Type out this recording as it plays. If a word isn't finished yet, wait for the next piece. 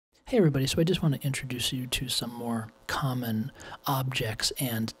Hey everybody, so I just want to introduce you to some more common objects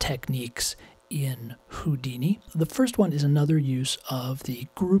and techniques in Houdini. The first one is another use of the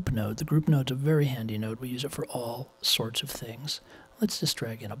group node. The group node's a very handy node. We use it for all sorts of things. Let's just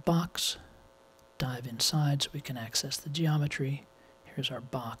drag in a box, dive inside so we can access the geometry. Here's our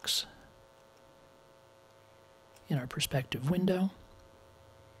box in our perspective window.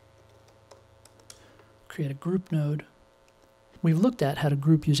 Create a group node. We've looked at how to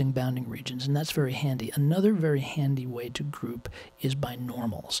group using bounding regions, and that's very handy. Another very handy way to group is by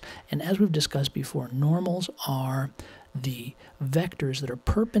normals. And as we've discussed before, normals are the vectors that are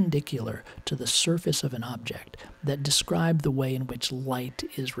perpendicular to the surface of an object that describe the way in which light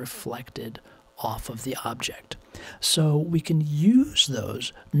is reflected off of the object. So we can use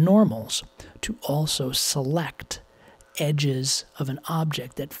those normals to also select edges of an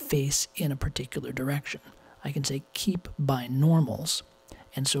object that face in a particular direction. I can say keep by normals.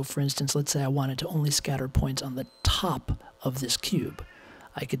 And so, for instance, let's say I wanted to only scatter points on the top of this cube.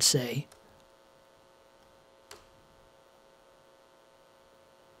 I could say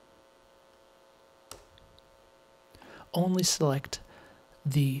only select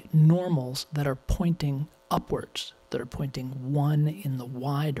the normals that are pointing upwards, that are pointing 1 in the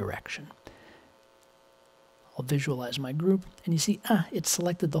y direction. I'll visualize my group, and you see, it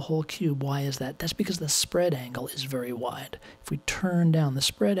selected the whole cube. Why is that? That's because the spread angle is very wide. If we turn down the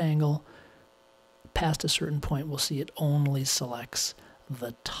spread angle past a certain point, we'll see it only selects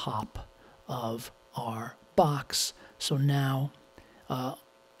the top of our box. So now,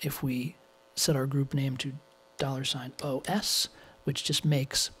 if we set our group name to $OS, which just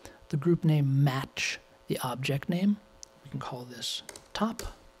makes the group name match the object name, we can call this top.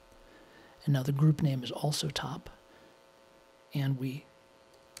 And now the group name is also top, and we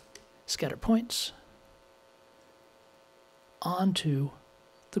scatter points onto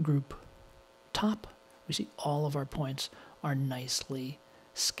the group top. We see all of our points are nicely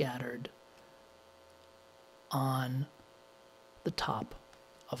scattered on the top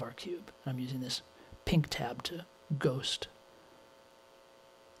of our cube. I'm using this pink tab to ghost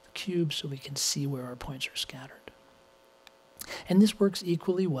the cube so we can see where our points are scattered. And this works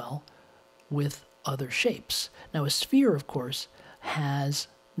equally well with other shapes. Now a sphere, of course, has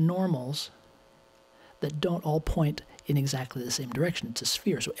normals that don't all point in exactly the same direction. It's a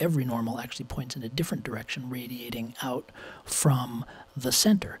sphere, so every normal actually points in a different direction, radiating out from the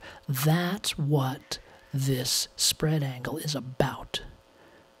center. That's what this spread angle is about,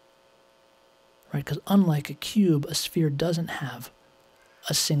 right? Because unlike a cube, a sphere doesn't have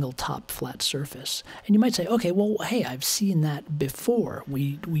a single top flat surface. And you might say, okay, well, hey, I've seen that before.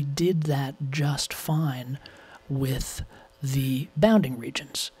 We did that just fine with the bounding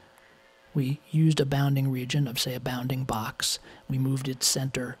regions. We used a bounding region of, say, a bounding box. We moved its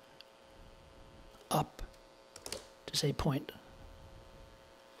center up to, say,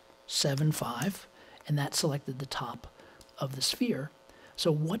 0.75, and that selected the top of the sphere.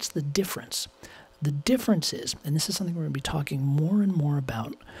 So what's the difference? The difference is, and this is something we're going to be talking more and more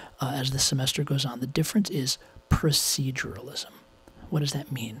about as the semester goes on, the difference is proceduralism. What does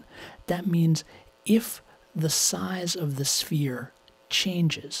that mean? That means if the size of the sphere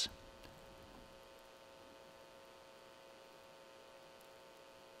changes,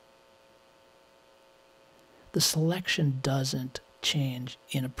 the selection doesn't change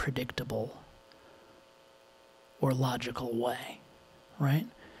in a predictable or logical way, right?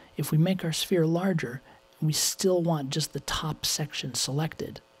 If we make our sphere larger, we still want just the top section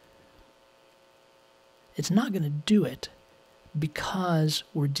selected, it's not going to do it because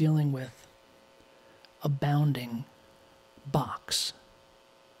we're dealing with a bounding box,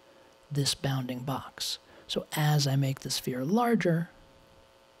 this bounding box. So as I make the sphere larger,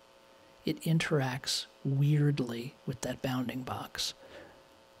 it interacts weirdly with that bounding box.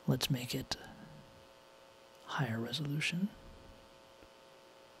 Let's make it higher resolution.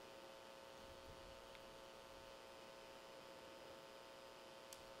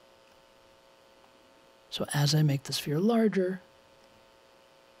 So as I make the sphere larger,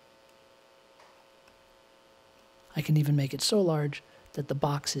 I can even make it so large that the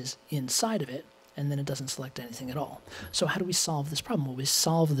box is inside of it, and then it doesn't select anything at all. So how do we solve this problem? Well, we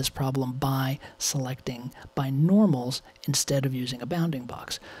solve this problem by selecting by normals instead of using a bounding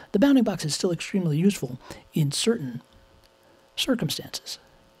box. The bounding box is still extremely useful in certain circumstances.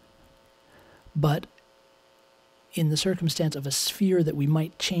 But in the circumstance of a sphere that we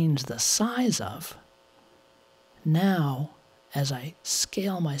might change the size of, now, as I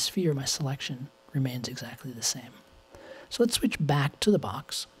scale my sphere, my selection remains exactly the same. So let's switch back to the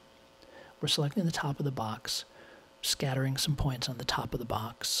box. We're selecting the top of the box, scattering some points on the top of the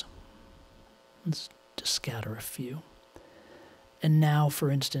box. Let's just scatter a few. And now,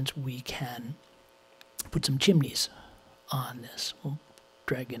 for instance, we can put some chimneys on this. We'll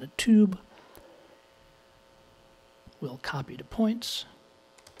drag in a tube. We'll copy the points.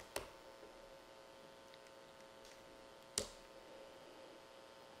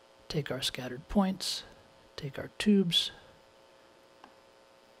 Take our scattered points, take our tubes,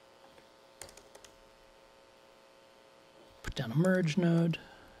 put down a merge node,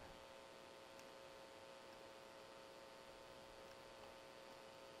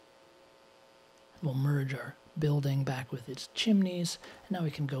 we'll merge our building back with its chimneys, and now we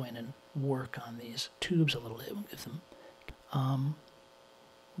can go in and work on these tubes a little bit. We'll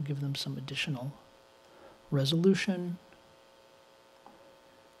give them some additional resolution.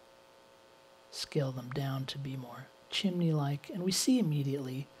 Scale them down to be more chimney-like, and we see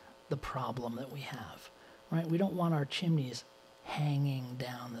immediately the problem that we have, right? We don't want our chimneys hanging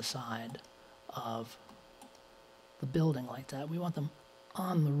down the side of the building like that. We want them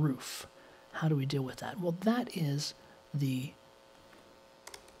on the roof. How do we deal with that? Well, that is the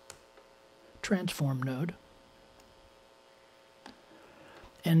transform node.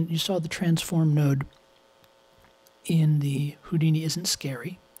 And you saw the transform node in the Houdini Isn't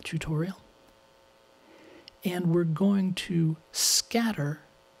Scary tutorial. And we're going to scatter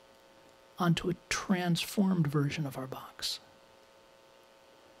onto a transformed version of our box.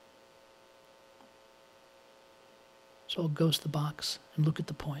 So I'll ghost the box and look at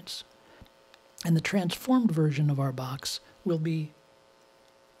the points. And the transformed version of our box will be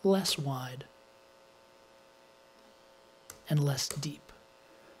less wide and less deep.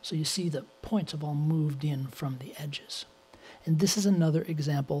 So you see the points have all moved in from the edges. And this is another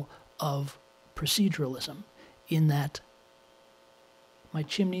example of proceduralism, in that my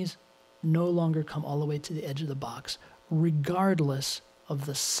chimneys no longer come all the way to the edge of the box, regardless of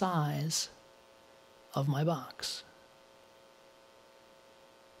the size of my box.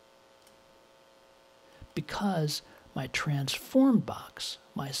 Because my transformed box,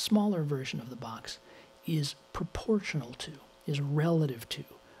 my smaller version of the box, is proportional to, is relative to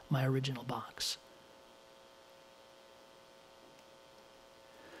my original box.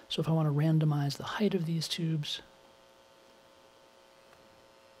 So if I want to randomize the height of these tubes,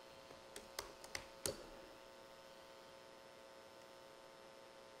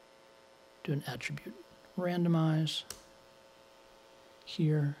 do an attribute randomize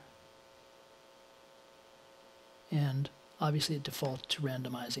here, and obviously it defaults to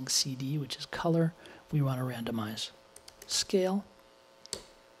randomizing CD, which is color. We want to randomize scale,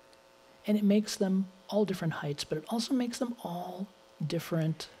 and it makes them all different heights, but it also makes them all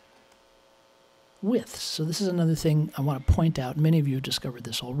different widths. So this is another thing I want to point out. Many of you have discovered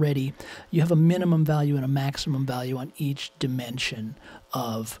this already. You have a minimum value and a maximum value on each dimension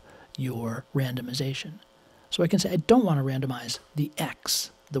of your randomization. So I can say I don't want to randomize the X,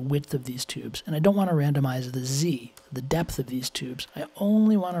 the width of these tubes, and I don't want to randomize the Z, the depth of these tubes. I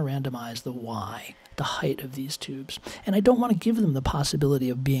only want to randomize the Y, the height of these tubes. And I don't want to give them the possibility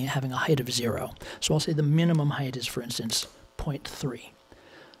of having a height of 0. So I'll say the minimum height is, for instance, 0.3.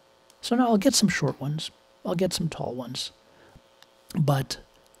 So now I'll get some short ones, I'll get some tall ones, but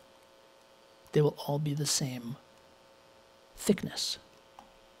they will all be the same thickness.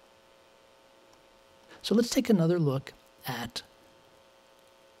 So let's take another look at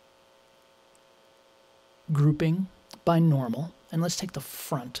grouping by normal, and let's take the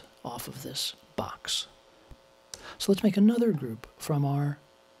front off of this box. So let's make another group from our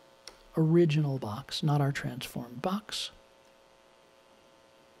original box, not our transformed box.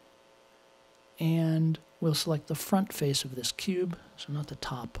 And we'll select the front face of this cube, so not the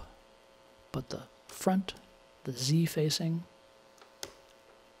top, but the front, the Z facing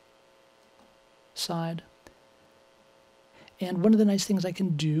side. And one of the nice things I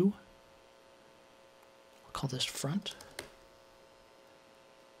can do, I'll call this front,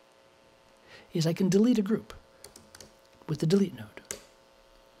 is I can delete a group with the delete node.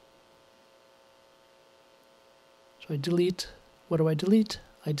 So I delete, what do I delete?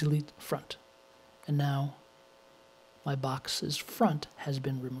 I delete front. And now my box's front has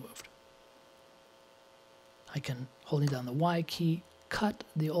been removed. I can, holding down the Y key, cut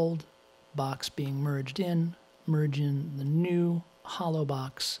the old box being merged in, merge in the new hollow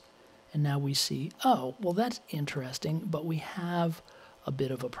box, and now we see, oh, well that's interesting, but we have a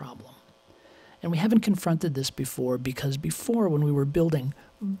bit of a problem. And we haven't confronted this before, because before, when we were building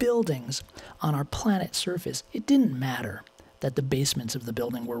buildings on our planet surface, it didn't matter that the basements of the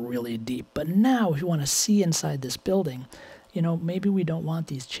building were really deep. But now, if you want to see inside this building, you know, maybe we don't want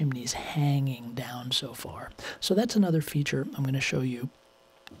these chimneys hanging down so far. So that's another feature I'm going to show you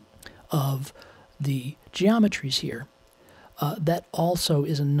of the geometries here, that also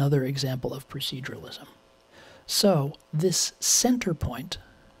is another example of proceduralism. So this center point,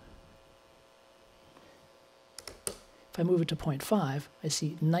 if I move it to 0.5, I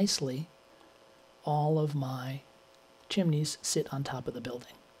see nicely all of my chimneys sit on top of the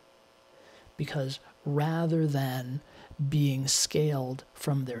building. Because rather than being scaled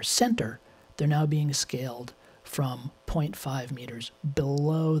from their center, they're now being scaled from 0.5 meters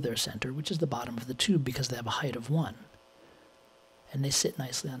below their center, which is the bottom of the tube, because they have a height of 1. And they sit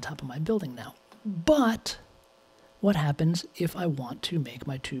nicely on top of my building now. But what happens if I want to make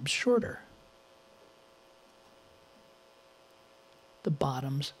my tubes shorter? The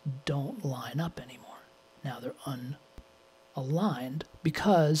bottoms don't line up anymore. Now they're unaligned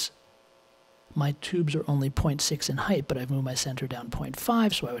because my tubes are only 0.6 in height, but I've moved my center down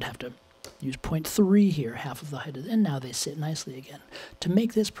 0.5, so I would have to use 0.3 here, half of the height, and now they sit nicely again. To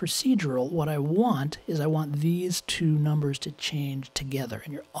make this procedural, what I want is I want these two numbers to change together,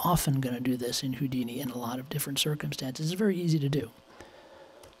 and you're often going to do this in Houdini in a lot of different circumstances. It's very easy to do.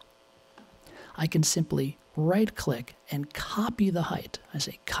 I can simply right-click and copy the height. I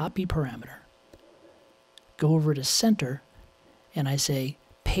say copy parameter. Go over to center, and I say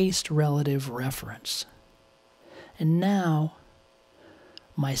paste relative reference. And now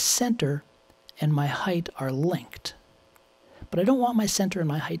my center and my height are linked. But I don't want my center and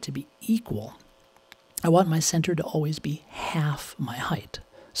my height to be equal. I want my center to always be half my height.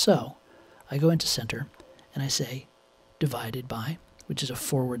 So I go into center and I say divided by, which is a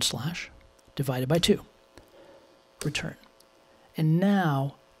 /, divided by 2. Return. And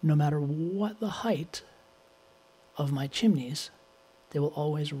now, no matter what the height of my chimneys, they will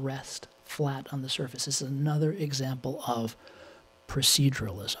always rest flat on the surface. This is another example of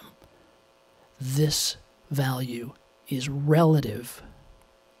proceduralism. This value is relative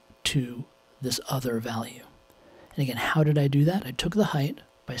to this other value. And again, how did I do that? I took the height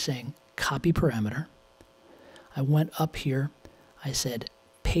by saying copy parameter. I went up here, I said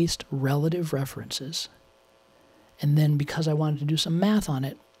paste relative references, and then because I wanted to do some math on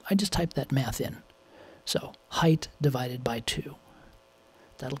it, I just typed that math in. So height divided by 2.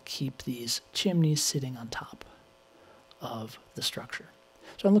 That'll keep these chimneys sitting on top of the structure.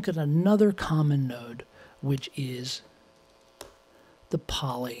 So I look at another common node, which is the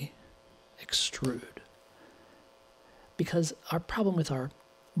poly extrude. Because our problem with our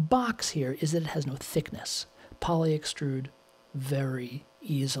box here is that it has no thickness. Poly extrude very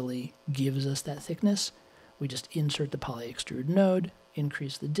easily gives us that thickness. We just insert the poly extrude node,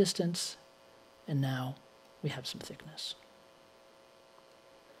 increase the distance, and now we have some thickness.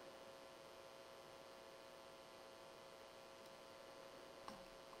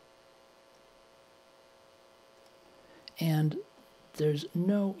 And there's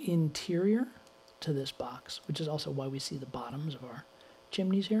no interior to this box, which is also why we see the bottoms of our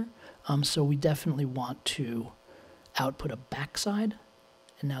chimneys here. So we definitely want to output a backside,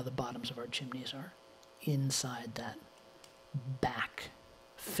 and now the bottoms of our chimneys are inside that back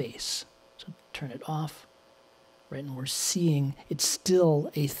face. So turn it off, right? And we're seeing it's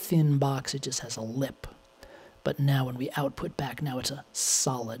still a thin box, it just has a lip. But now when we output back, now it's a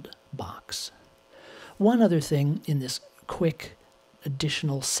solid box. One other thing in this quick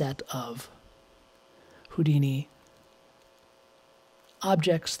additional set of Houdini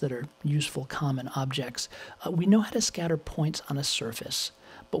objects that are useful common objects, we know how to scatter points on a surface,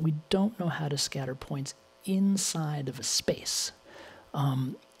 but we don't know how to scatter points inside of a space.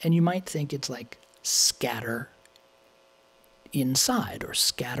 And you might think it's like scatter inside or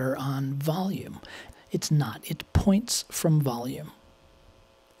scatter on volume. It's not. It points from volume.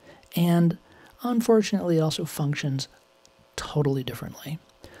 And unfortunately, it also functions totally differently.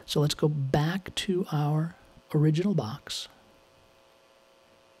 So let's go back to our original box.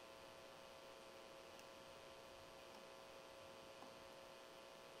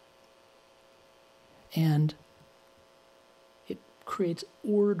 And it creates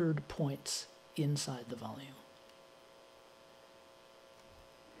ordered points inside the volume.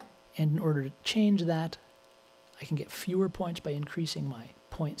 And in order to change that, I can get fewer points by increasing my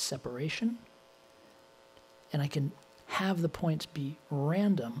point separation. And I can have the points be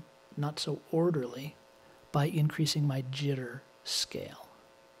random, not so orderly, by increasing my jitter scale.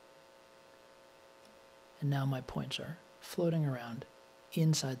 And now my points are floating around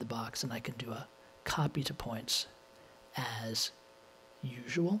inside the box, and I can do a copy to points as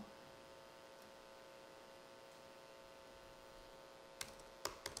usual.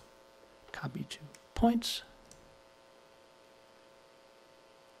 Copy to points.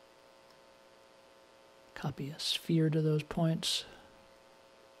 Copy a sphere to those points.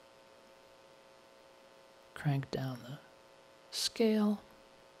 crank down the scale,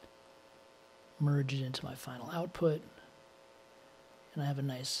 merge it into my final output, and I have a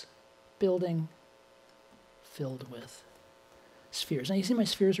nice building filled with spheres. Now you see my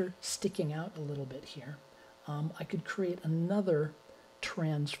spheres are sticking out a little bit here. I could create another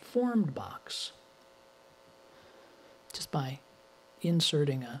transformed box just by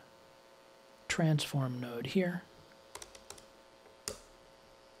inserting a transform node here.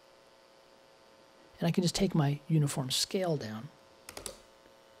 And I can just take my uniform scale down.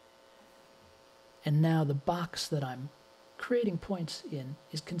 And now the box that I'm creating points in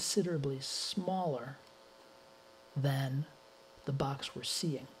is considerably smaller than the box we're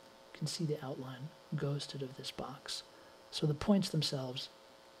seeing. You can see the outline ghosted of this box. So the points themselves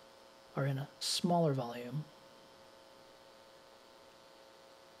are in a smaller volume.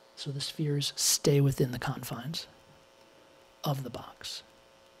 So the spheres stay within the confines of the box.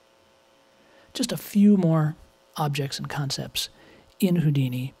 Just a few more objects and concepts in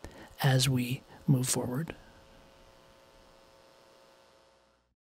Houdini as we move forward.